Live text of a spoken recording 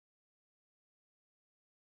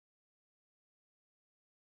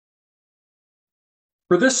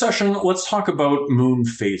For this session, let's talk about moon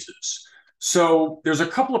phases. So there's a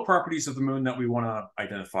couple of properties of the moon that we want to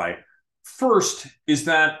identify. First is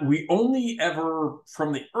that we only ever,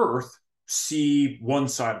 from the Earth, see one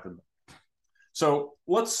side of the moon. So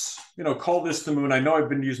let's, call this the moon. I know I've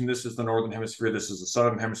been using this as the northern hemisphere. This is the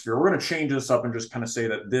southern hemisphere. We're going to change this up and just kind of say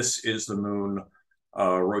that this is the moon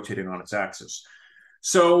rotating on its axis.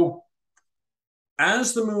 So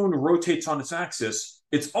as the moon rotates on its axis,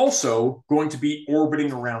 it's also going to be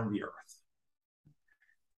orbiting around the Earth.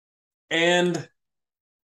 And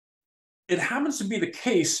it happens to be the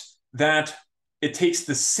case that it takes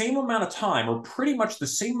the same amount of time, or pretty much the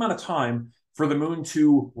same amount of time, for the moon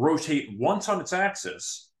to rotate once on its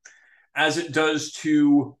axis as it does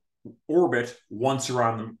to orbit once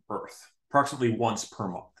around the Earth, approximately once per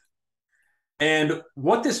month. And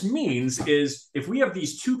what this means is if we have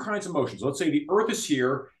these two kinds of motions, let's say the Earth is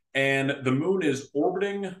here and the moon is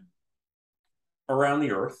orbiting around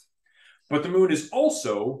the Earth, but the moon is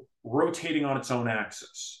also rotating on its own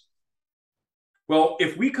axis. Well,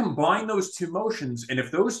 if we combine those two motions, and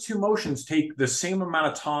if those two motions take the same amount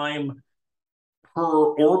of time per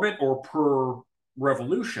orbit or per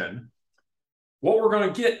revolution, what we're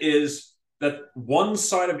going to get is that one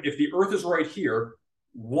side of, if the Earth is right here,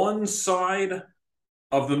 one side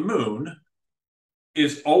of the moon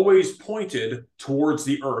is always pointed towards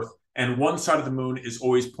the Earth, and one side of the moon is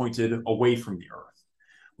always pointed away from the Earth.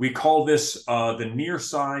 We call this the near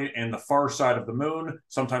side and the far side of the moon,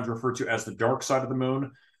 sometimes referred to as the dark side of the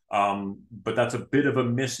moon. But that's a bit of a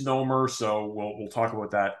misnomer, so we'll talk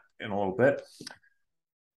about that in a little bit.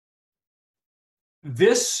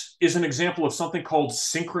 This is an example of something called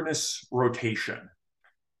synchronous rotation.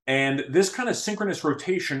 And this kind of synchronous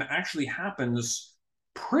rotation actually happens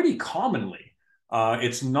pretty commonly.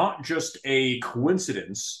 It's not just a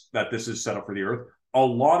coincidence that this is set up for the Earth. A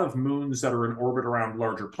lot of moons that are in orbit around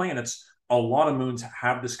larger planets, a lot of moons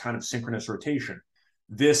have this kind of synchronous rotation.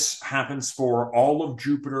 This happens for all of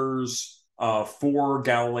Jupiter's 4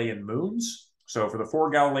 Galilean moons. So for the 4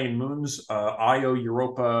 Galilean moons, Io,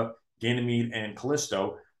 Europa, Ganymede, and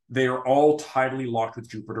Callisto, they are all tidally locked with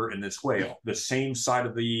Jupiter in this way. The same side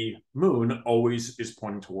of the moon always is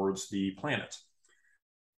pointing towards the planet.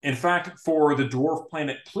 In fact, for the dwarf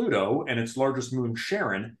planet Pluto and its largest moon,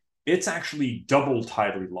 Charon, it's actually double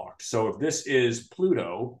tidally locked. So if this is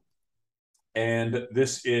Pluto and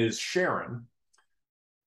this is Charon,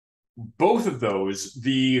 both of those,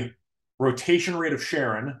 the rotation rate of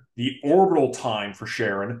Charon, the orbital time for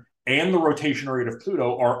Charon, and the rotation rate of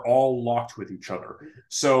Pluto are all locked with each other.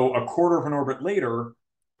 So a quarter of an orbit later,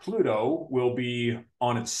 Pluto will be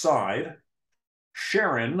on its side,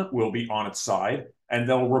 Charon will be on its side, and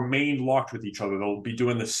they'll remain locked with each other. They'll be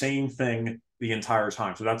doing the same thing the entire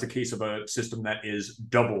time. So that's a case of a system that is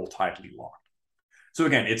double tidally locked. So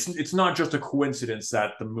again, it's not just a coincidence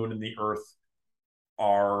that the moon and the Earth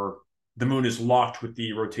are, the moon is locked with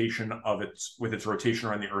the rotation of its rotation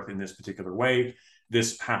around the Earth in this particular way.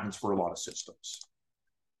 This happens for a lot of systems.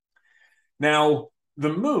 Now,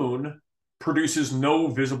 the moon produces no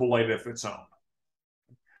visible light of its own.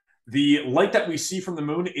 The light that we see from the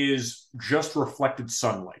moon is just reflected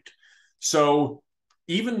sunlight. So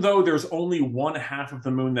even though there's only one half of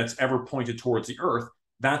the moon that's ever pointed towards the Earth,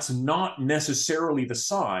 that's not necessarily the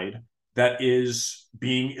side that is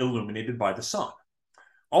being illuminated by the sun.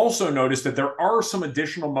 Also notice that there are some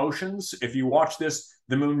additional motions. If you watch this,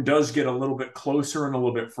 the moon does get a little bit closer and a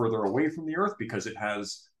little bit further away from the Earth because it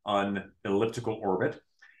has an elliptical orbit.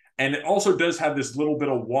 And it also does have this little bit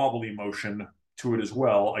of wobbly motion to it as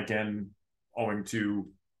well, again, owing to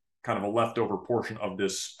kind of a leftover portion of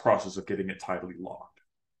this process of getting it tidally locked.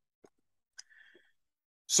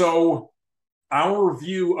 So our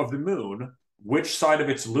view of the moon, which side of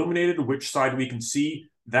it's illuminated, which side we can see,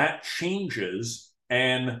 that changes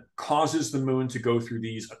and causes the moon to go through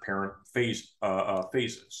these apparent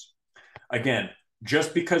phases. Again,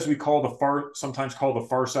 just because we sometimes call the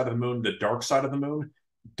far side of the moon the dark side of the moon,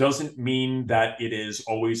 doesn't mean that it is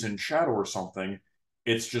always in shadow or something.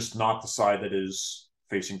 It's just not the side that is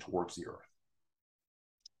facing towards the Earth.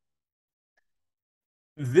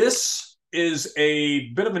 This is a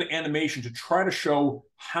bit of an animation to try to show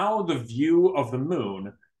how the view of the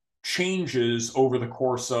moon changes over the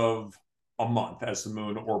course of a month as the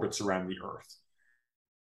moon orbits around the Earth.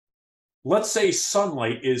 Let's say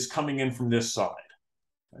sunlight is coming in from this side.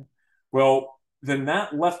 Okay? Well, then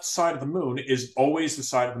that left side of the moon is always the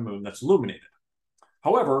side of the moon that's illuminated.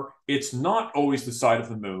 However, it's not always the side of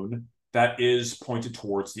the moon that is pointed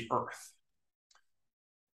towards the Earth.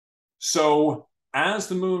 So as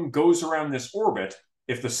the moon goes around this orbit,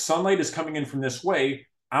 if the sunlight is coming in from this way,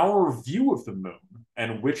 our view of the moon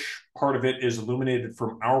and which part of it is illuminated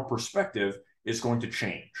from our perspective is going to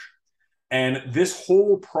change. And this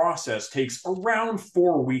whole process takes around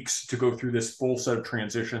 4 weeks to go through this full set of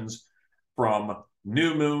transitions from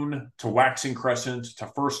new moon to waxing crescent to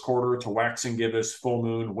first quarter to waxing gibbous, full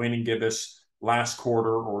moon, waning gibbous, last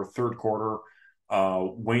quarter or third quarter,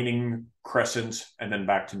 waning crescent, and then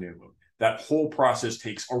back to new moon. That whole process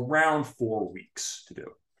takes around 4 weeks to do.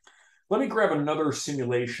 Let me grab another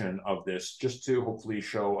simulation of this just to hopefully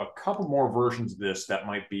show a couple more versions of this that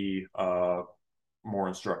might be more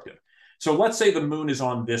instructive. So let's say the moon is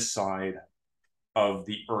on this side of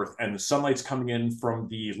the Earth and the sunlight's coming in from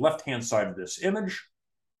the left-hand side of this image,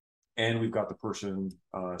 and we've got the person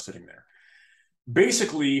sitting there.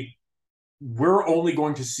 Basically, we're only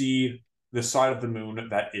going to see the side of the moon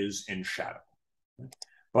that is in shadow.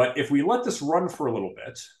 But if we let this run for a little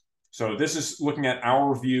bit, so this is looking at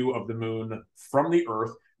our view of the moon from the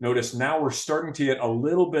Earth. Notice now we're starting to get a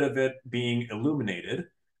little bit of it being illuminated.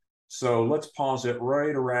 So let's pause it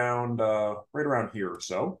right around here or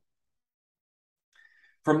so.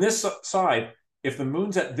 From this side, if the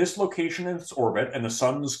moon's at this location in its orbit and the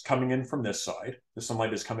sun's coming in from this side, the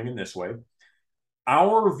sunlight is coming in this way,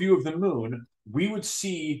 our view of the moon, we would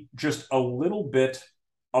see just a little bit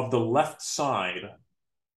of the left side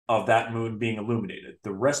of that moon being illuminated.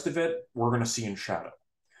 The rest of it, we're going to see in shadow.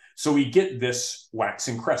 So we get this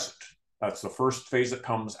waxing crescent. That's the first phase that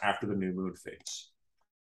comes after the new moon phase.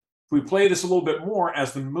 If we play this a little bit more,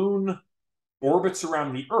 as the moon orbits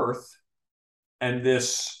around the Earth, and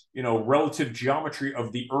this, relative geometry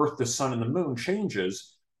of the Earth, the sun, and the moon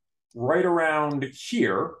changes, right around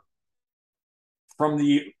here, from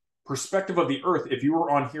the perspective of the Earth, if you were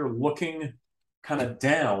on here looking kind of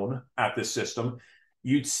down at this system,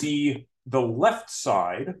 you'd see the left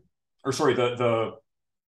side, or sorry, sorry,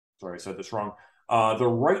 I said this wrong. The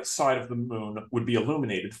right side of the moon would be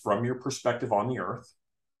illuminated from your perspective on the Earth.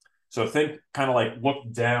 So think kind of like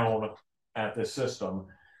look down at this system.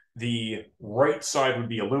 The right side would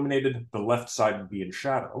be illuminated, the left side would be in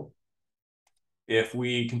shadow. If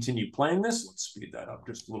we continue playing this, let's speed that up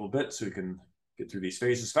just a little bit so we can get through these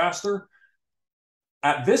phases faster.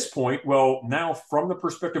 At this point, well, now from the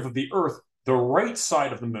perspective of the Earth, the right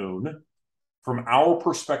side of the moon, from our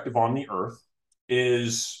perspective on the Earth,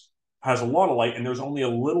 has a lot of light, and there's only a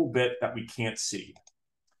little bit that we can't see.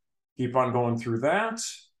 Keep on going through that.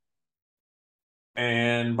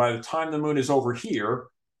 And by the time the moon is over here,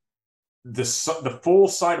 the full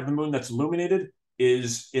side of the moon that's illuminated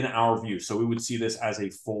is in our view. So we would see this as a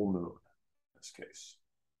full moon in this case.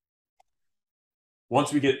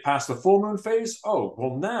 Once we get past the full moon phase, oh,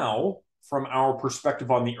 well now, from our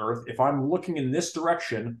perspective on the Earth, if I'm looking in this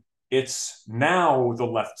direction, it's now the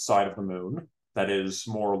left side of the moon that is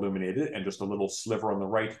more illuminated and just a little sliver on the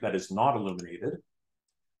right that is not illuminated.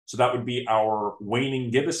 So that would be our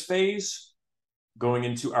waning gibbous phase, going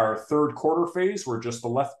into our third quarter phase where just the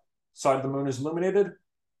left side of the moon is illuminated,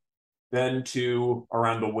 then to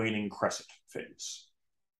around the waning crescent phase.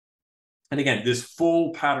 And again, this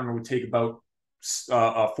full pattern would take about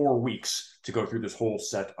 4 weeks to go through this whole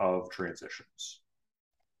set of transitions.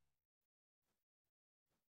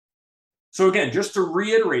 So again, just to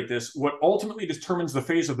reiterate this, what ultimately determines the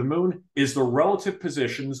phase of the moon is the relative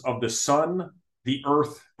positions of the sun, the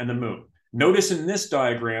Earth, and the moon. Notice in this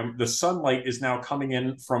diagram, the sunlight is now coming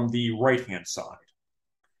in from the right-hand side.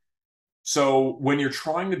 So when you're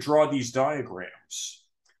trying to draw these diagrams,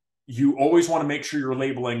 you always want to make sure you're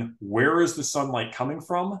labeling where is the sunlight coming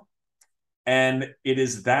from, and it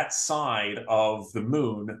is that side of the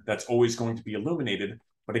moon that's always going to be illuminated.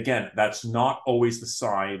 But again, that's not always the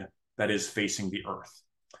side that is facing the Earth.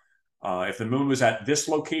 If the moon was at this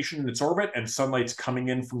location in its orbit and sunlight's coming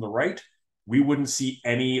in from the right, we wouldn't see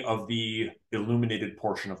any of the illuminated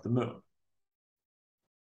portion of the moon.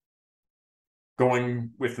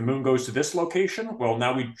 If the moon goes to this location, well,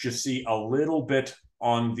 now we just see a little bit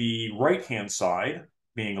on the right-hand side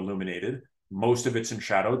being illuminated. Most of it's in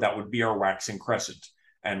shadow. That would be our waxing crescent.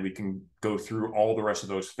 And we can go through all the rest of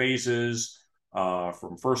those phases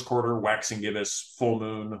from first quarter, waxing gibbous, full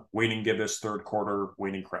moon, waning gibbous, third quarter,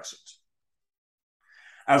 waning crescent.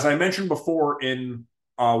 As I mentioned before in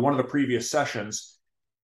one of the previous sessions,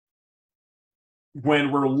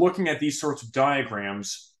 when we're looking at these sorts of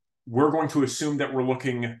diagrams, we're going to assume that we're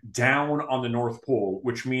looking down on the North Pole,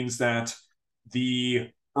 which means that the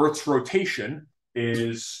Earth's rotation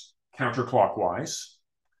is counterclockwise.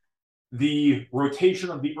 The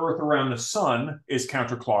rotation of the Earth around the sun is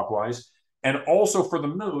counterclockwise. And also for the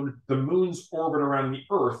moon's orbit around the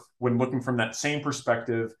Earth, when looking from that same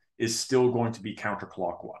perspective, is still going to be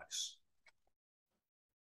counterclockwise.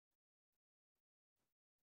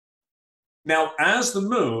 Now, as the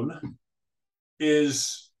moon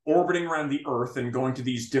is orbiting around the Earth and going to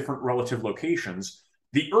these different relative locations,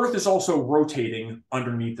 the Earth is also rotating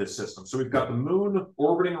underneath this system. So we've got the moon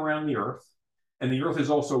orbiting around the Earth, and the Earth is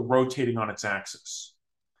also rotating on its axis.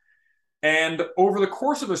 And over the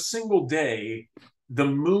course of a single day, the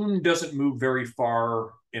moon doesn't move very far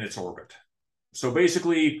in its orbit. So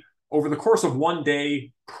basically, over the course of one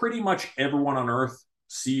day, pretty much everyone on Earth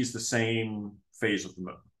sees the same phase of the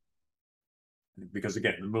moon. Because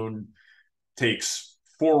again, the moon takes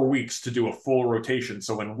 4 weeks to do a full rotation.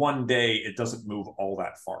 So in one day, it doesn't move all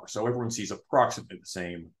that far. So everyone sees approximately the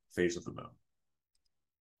same phase of the moon.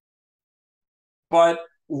 But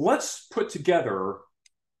let's put together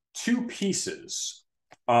two pieces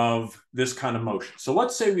of this kind of motion. So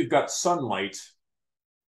let's say we've got sunlight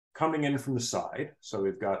coming in from the side. So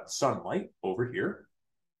we've got sunlight over here.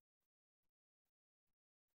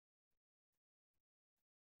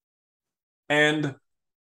 And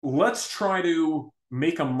let's try to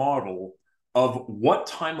make a model of what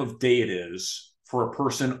time of day it is for a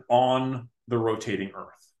person on the rotating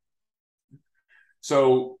Earth.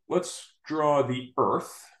 So let's draw the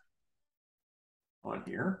Earth on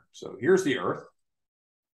here. So here's the Earth.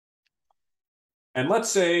 And let's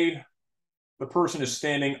say the person is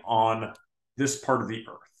standing on this part of the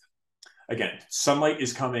Earth. Again, sunlight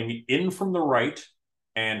is coming in from the right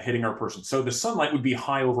and hitting our person. So the sunlight would be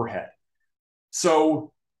high overhead.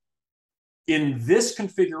 So in this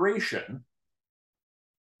configuration,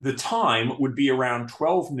 the time would be around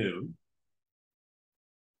 12 noon.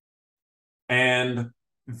 And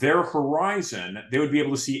their horizon, they would be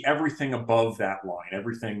able to see everything above that line,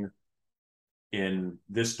 everything in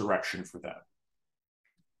this direction for them.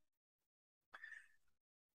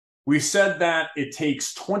 We said that it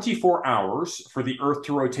takes 24 hours for the Earth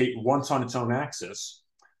to rotate once on its own axis.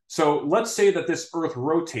 So let's say that this Earth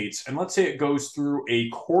rotates, and let's say it goes through a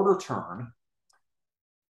quarter turn.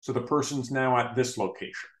 So the person's now at this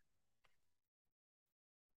location.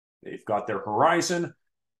 They've got their horizon.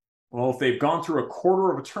 Well, if they've gone through a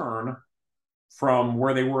quarter of a turn from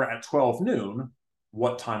where they were at 12 noon,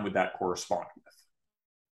 what time would that correspond with?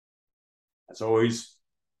 As always,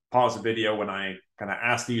 pause the video when I kind of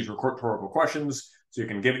ask these rhetorical questions so you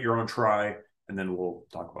can give it your own try, and then we'll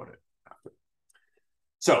talk about it after.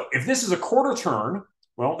 So if this is a quarter turn,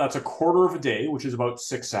 well, that's a quarter of a day, which is about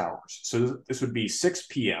 6 hours. So this would be 6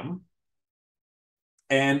 p.m.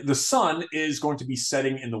 And the sun is going to be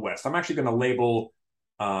setting in the west. I'm actually going to label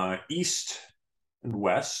east and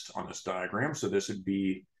west on this diagram. So this would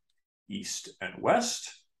be east and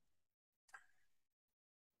west.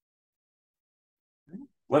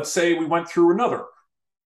 Let's say we went through another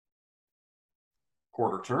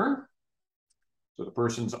quarter turn. So the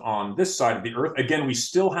person's on this side of the Earth. Again, we're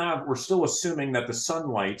still assuming that the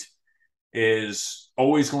sunlight is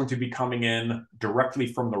always going to be coming in directly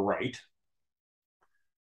from the right.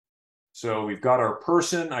 So we've got our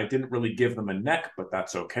person. I didn't really give them a neck, but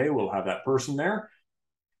that's okay. We'll have that person there.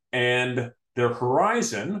 And their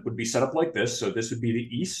horizon would be set up like this. So this would be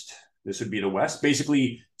the east. This would be the west.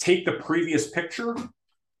 Basically, take the previous picture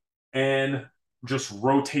and just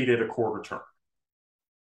rotate it a quarter turn.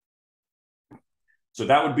 So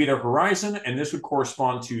that would be their horizon, and this would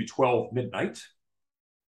correspond to 12 midnight.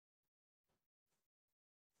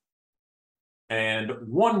 And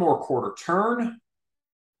one more quarter turn.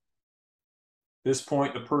 This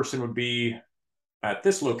point, the person would be at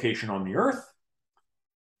this location on the Earth.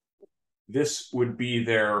 This would be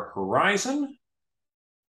their horizon,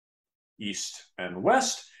 east and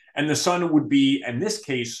west. And the sun would be, in this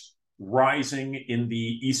case, rising in the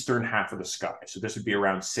eastern half of the sky. So this would be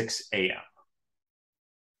around 6 a.m.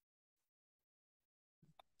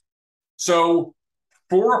 So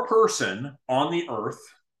for a person on the Earth,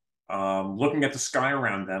 looking at the sky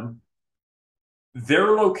around them,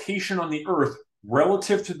 their location on the Earth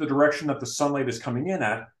relative to the direction that the sunlight is coming in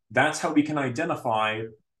at, that's how we can identify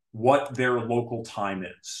what their local time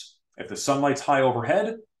is. If the sunlight's high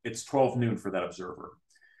overhead, it's 12 noon for that observer.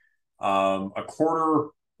 A quarter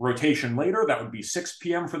rotation later, that would be 6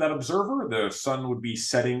 p.m. for that observer. The sun would be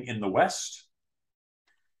setting in the west.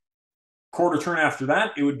 Quarter turn after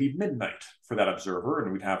that, it would be midnight for that observer,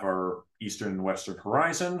 and we'd have our eastern and western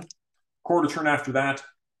horizon. Quarter turn after that,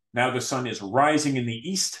 now the sun is rising in the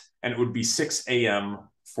east, and it would be 6 a.m.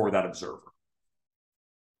 for that observer.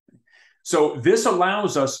 So this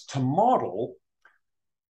allows us to model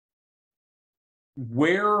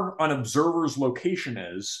where an observer's location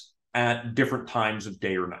is at different times of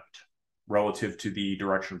day or night, relative to the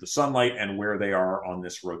direction of the sunlight and where they are on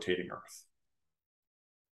this rotating Earth.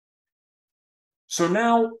 So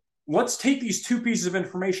now let's take these two pieces of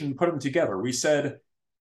information and put them together. We said,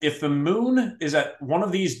 if the moon is at one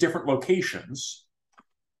of these different locations,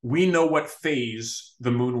 we know what phase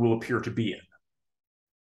the moon will appear to be in.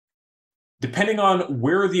 Depending on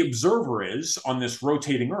where the observer is on this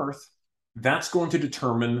rotating Earth, that's going to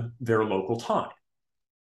determine their local time.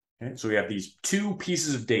 Okay, so we have these two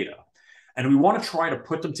pieces of data, and we want to try to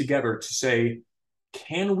put them together to say,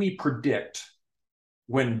 can we predict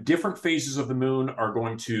when different phases of the moon are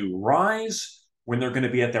going to rise, when they're going to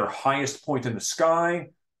be at their highest point in the sky,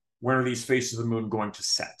 when are these phases of the moon going to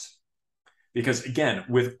set? Because again,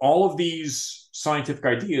 with all of these scientific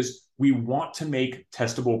ideas, we want to make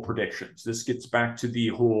testable predictions. This gets back to the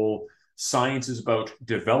whole science is about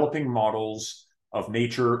developing models of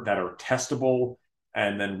nature that are testable,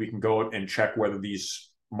 and then we can go out and check whether these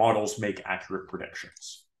models make accurate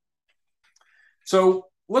predictions. So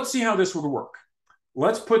let's see how this would work.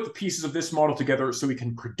 Let's put the pieces of this model together so we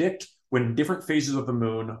can predict when different phases of the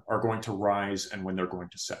moon are going to rise and when they're going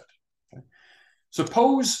to set. Okay.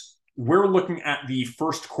 Suppose we're looking at the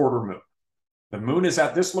first quarter moon. The moon is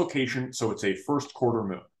at this location, so it's a first quarter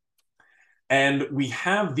moon. And we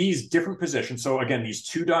have these different positions. So again, these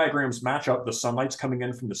two diagrams match up. The sunlight's coming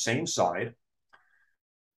in from the same side.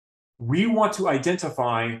 We want to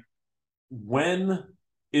identify when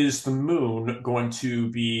is the moon going to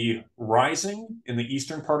be rising in the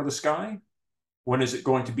eastern part of the sky? When is it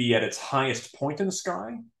going to be at its highest point in the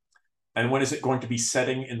sky? And when is it going to be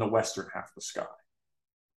setting in the western half of the sky?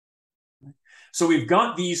 So we've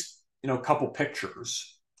got these, couple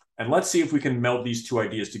pictures, and let's see if we can meld these two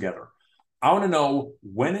ideas together. I want to know,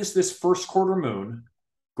 when is this first quarter moon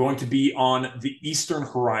going to be on the eastern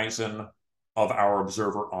horizon of our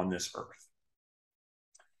observer on this Earth?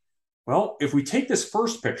 Well, if we take this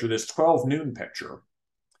first picture, this 12 noon picture,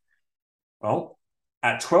 well,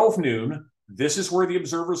 at 12 noon, this is where the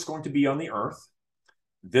observer is going to be on the Earth.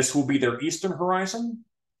 This will be their eastern horizon.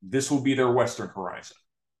 This will be their western horizon,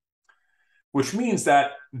 which means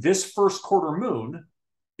that this first quarter moon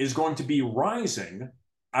is going to be rising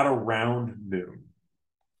at around noon.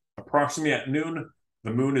 Approximately at noon,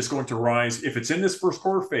 the moon is going to rise. If it's in this first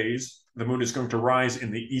quarter phase, the moon is going to rise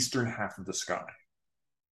in the eastern half of the sky.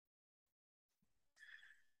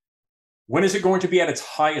 When is it going to be at its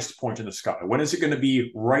highest point in the sky? When is it going to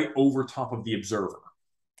be right over top of the observer?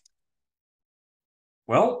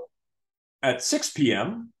 Well, at 6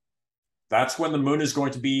 p.m., that's when the moon is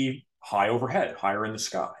going to be high overhead, higher in the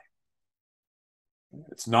sky.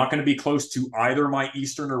 It's not going to be close to either my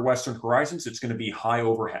eastern or western horizons. It's going to be high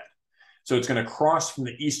overhead. So it's going to cross from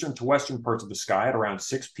the eastern to western parts of the sky at around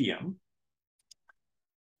 6 p.m.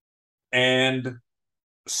 and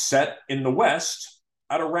set in the west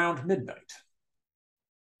at around midnight.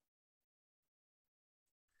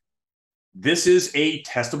 This is a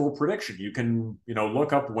testable prediction. You can,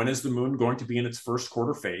 look up when is the moon going to be in its first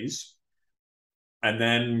quarter phase, and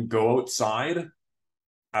then go outside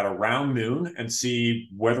at around noon and see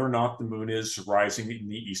whether or not the moon is rising in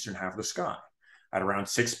the eastern half of the sky. At around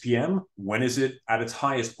 6 p.m., when is it at its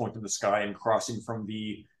highest point in the sky and crossing from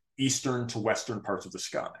the eastern to western parts of the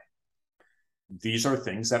sky? These are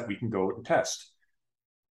things that we can go out and test.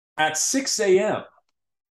 At 6 a.m.,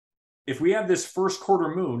 if we have this first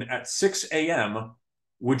quarter moon at 6 a.m.,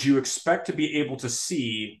 would you expect to be able to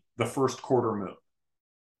see the first quarter moon?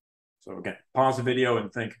 So again, pause the video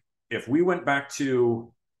and think, if we went back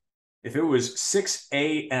to, if it was 6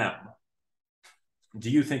 a.m., do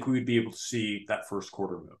you think we would be able to see that first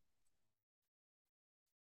quarter moon?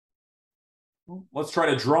 Well, let's try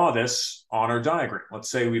to draw this on our diagram.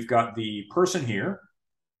 Let's say we've got the person here.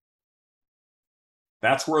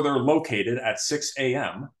 That's where they're located at 6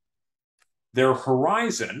 a.m. Their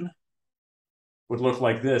horizon would look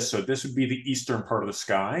like this. So this would be the eastern part of the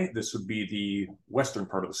sky. This would be the western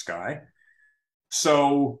part of the sky.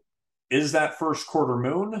 So is that first quarter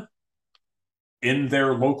moon in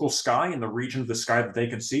their local sky, in the region of the sky that they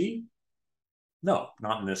can see? No,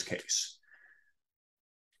 not in this case.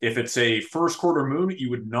 If it's a first quarter moon, you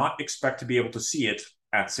would not expect to be able to see it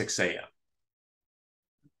at 6 a.m.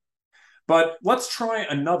 But let's try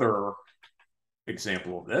another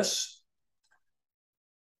example of this.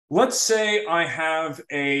 Let's say I have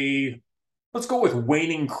let's go with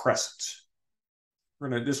waning crescent.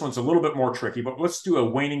 This one's a little bit more tricky, but let's do a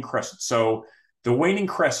waning crescent. So the waning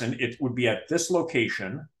crescent, it would be at this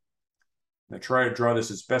location. I'm going to try to draw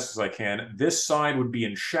this as best as I can. This side would be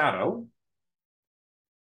in shadow.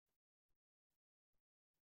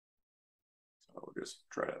 So we'll just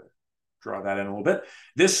try to draw that in a little bit.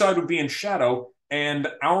 This side would be in shadow, and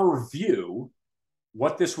our view,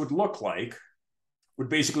 what this would look like, would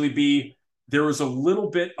basically be there is a little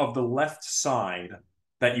bit of the left side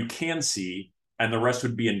that you can see, and the rest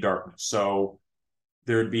would be in darkness. So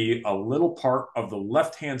there'd be a little part of the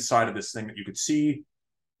left-hand side of this thing that you could see.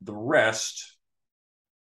 The rest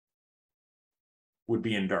would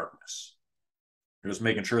be in darkness. I'm just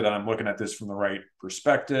making sure that I'm looking at this from the right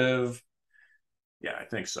perspective. Yeah, I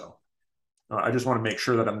think so. I just want to make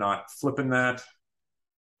sure that I'm not flipping that.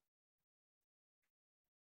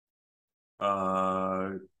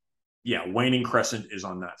 Yeah, waning crescent is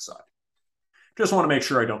on that side. Just want to make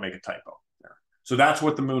sure I don't make a typo there. So that's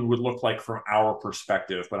what the moon would look like from our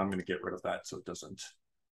perspective, but I'm going to get rid of that so it doesn't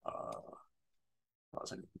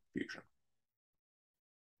cause any confusion.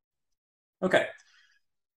 Okay.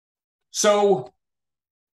 So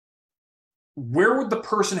where would the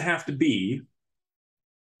person have to be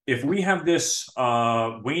if we have this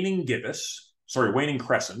waning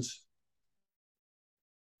crescent?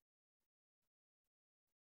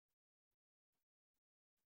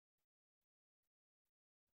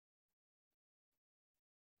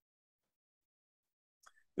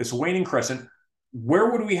 This waning crescent, where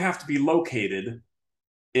would we have to be located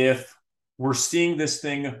if we're seeing this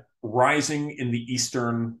thing rising in the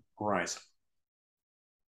eastern horizon?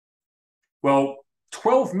 Well,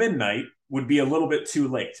 12 midnight would be a little bit too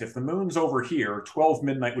late. If the moon's over here, 12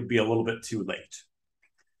 midnight would be a little bit too late.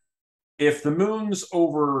 If the moon's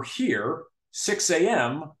over here, 6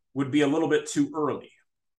 a.m. would be a little bit too early.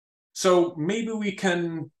 So maybe we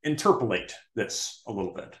can interpolate this a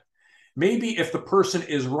little bit. Maybe if the person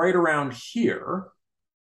is right around here,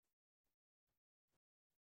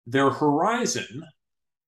 their horizon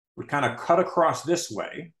would kind of cut across this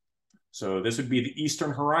way. So this would be the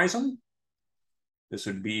eastern horizon. This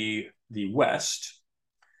would be the west.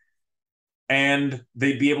 And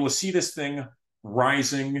they'd be able to see this thing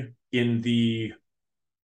rising in the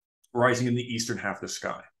eastern half of the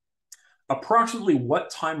sky. Approximately what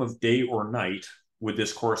time of day or night would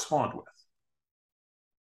this correspond with?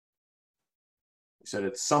 We said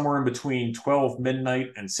it's somewhere in between 12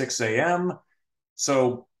 midnight and 6 a.m.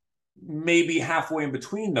 So maybe halfway in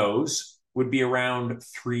between those would be around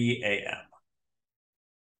 3 a.m.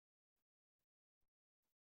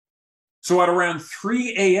 So at around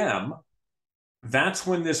 3 a.m., that's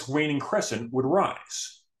when this waning crescent would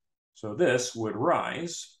rise. So this would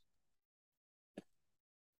rise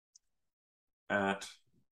at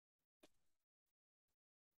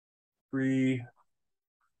 3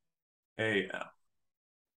 a.m.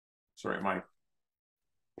 Sorry, my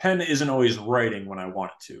pen isn't always writing when I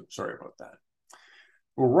want it to. Sorry about that.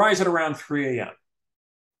 We'll rise at around 3 a.m.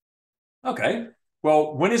 Okay,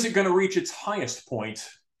 well, when is it going to reach its highest point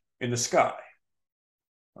in the sky?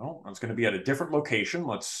 Well, it's going to be at a different location.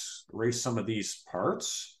 Let's erase some of these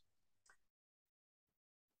parts.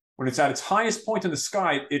 When it's at its highest point in the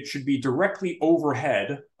sky, it should be directly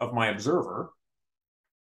overhead of my observer.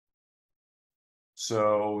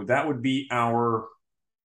 So that would be our,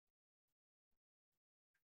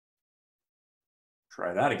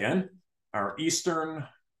 try that again, our eastern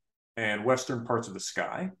and western parts of the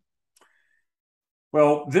sky.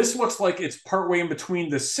 Well, this looks like it's partway in between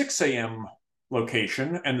the 6 a.m.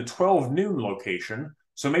 location and the 12 noon location.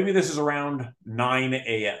 So maybe this is around 9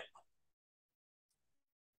 a.m.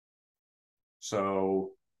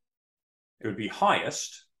 So it would be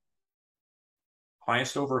highest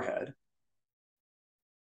overhead.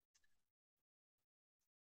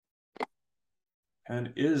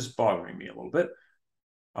 And is bothering me a little bit.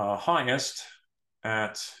 Highest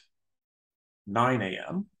at 9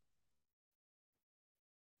 a.m.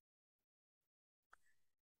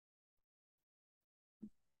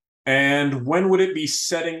 And when would it be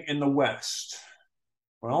setting in the west?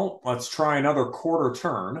 Well, let's try another quarter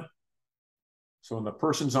turn. So when the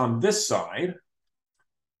person's on this side,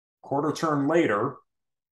 quarter turn later,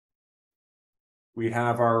 we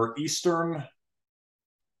have our eastern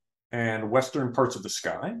and western parts of the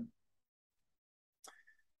sky.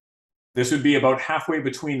 This would be about halfway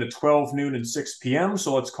between the 12 noon and 6 p.m.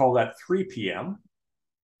 So let's call that 3 p.m.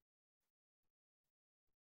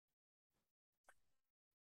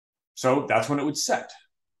 So that's when it would set.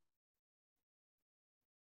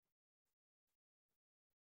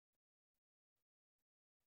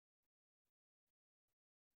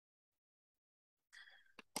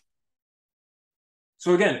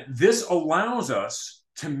 So again, this allows us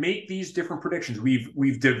to make these different predictions.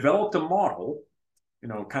 We've developed a model,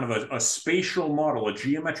 kind of a spatial model, a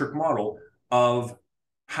geometric model of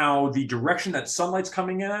how the direction that sunlight's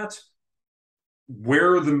coming at,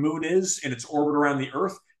 where the moon is in its orbit around the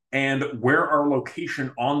Earth, and where our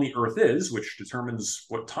location on the Earth is, which determines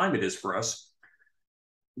what time it is for us.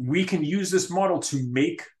 We can use this model to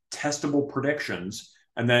make testable predictions.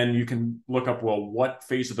 And then you can look up, well, what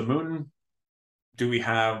phase of the moon do we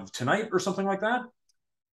have tonight or something like that?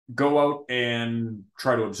 Go out and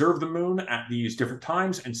try to observe the moon at these different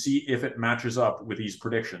times and see if it matches up with these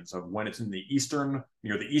predictions of when it's in the eastern,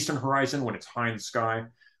 near the eastern horizon, when it's high in the sky,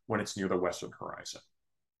 when it's near the western horizon.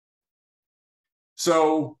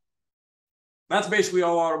 So that's basically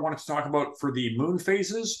all I wanted to talk about for the moon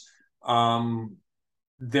phases.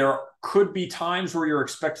 There could be times where you're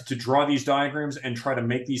expected to draw these diagrams and try to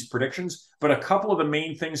make these predictions, but a couple of the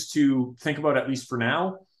main things to think about, at least for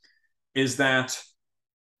now, is that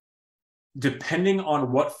depending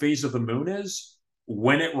on what phase of the moon is,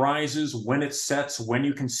 when it rises, when it sets, when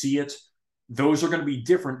you can see it, those are going to be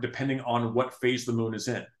different depending on what phase the moon is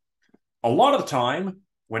in. A lot of the time,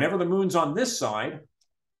 whenever the moon's on this side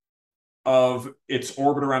of its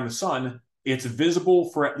orbit around the sun, it's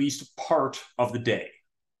visible for at least part of the day.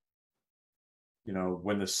 You know,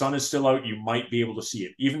 when the sun is still out, you might be able to see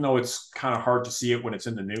it, even though it's kind of hard to see it when it's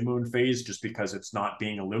in the new moon phase, just because it's not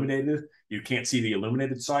being illuminated. You can't see the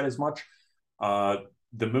illuminated side as much.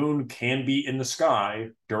 The moon can be in the sky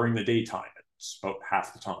during the daytime. It's about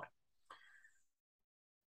half the time.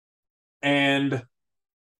 And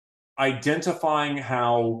identifying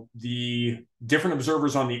how the different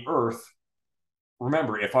observers on the Earth,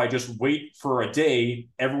 remember, if I just wait for a day,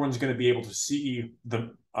 everyone's going to be able to see the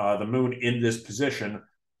moon in this position.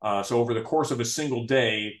 So over the course of a single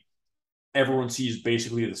day, everyone sees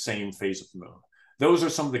basically the same phase of the moon. Those are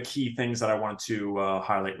some of the key things that I wanted to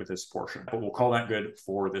highlight with this portion, but we'll call that good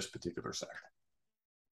for this particular section.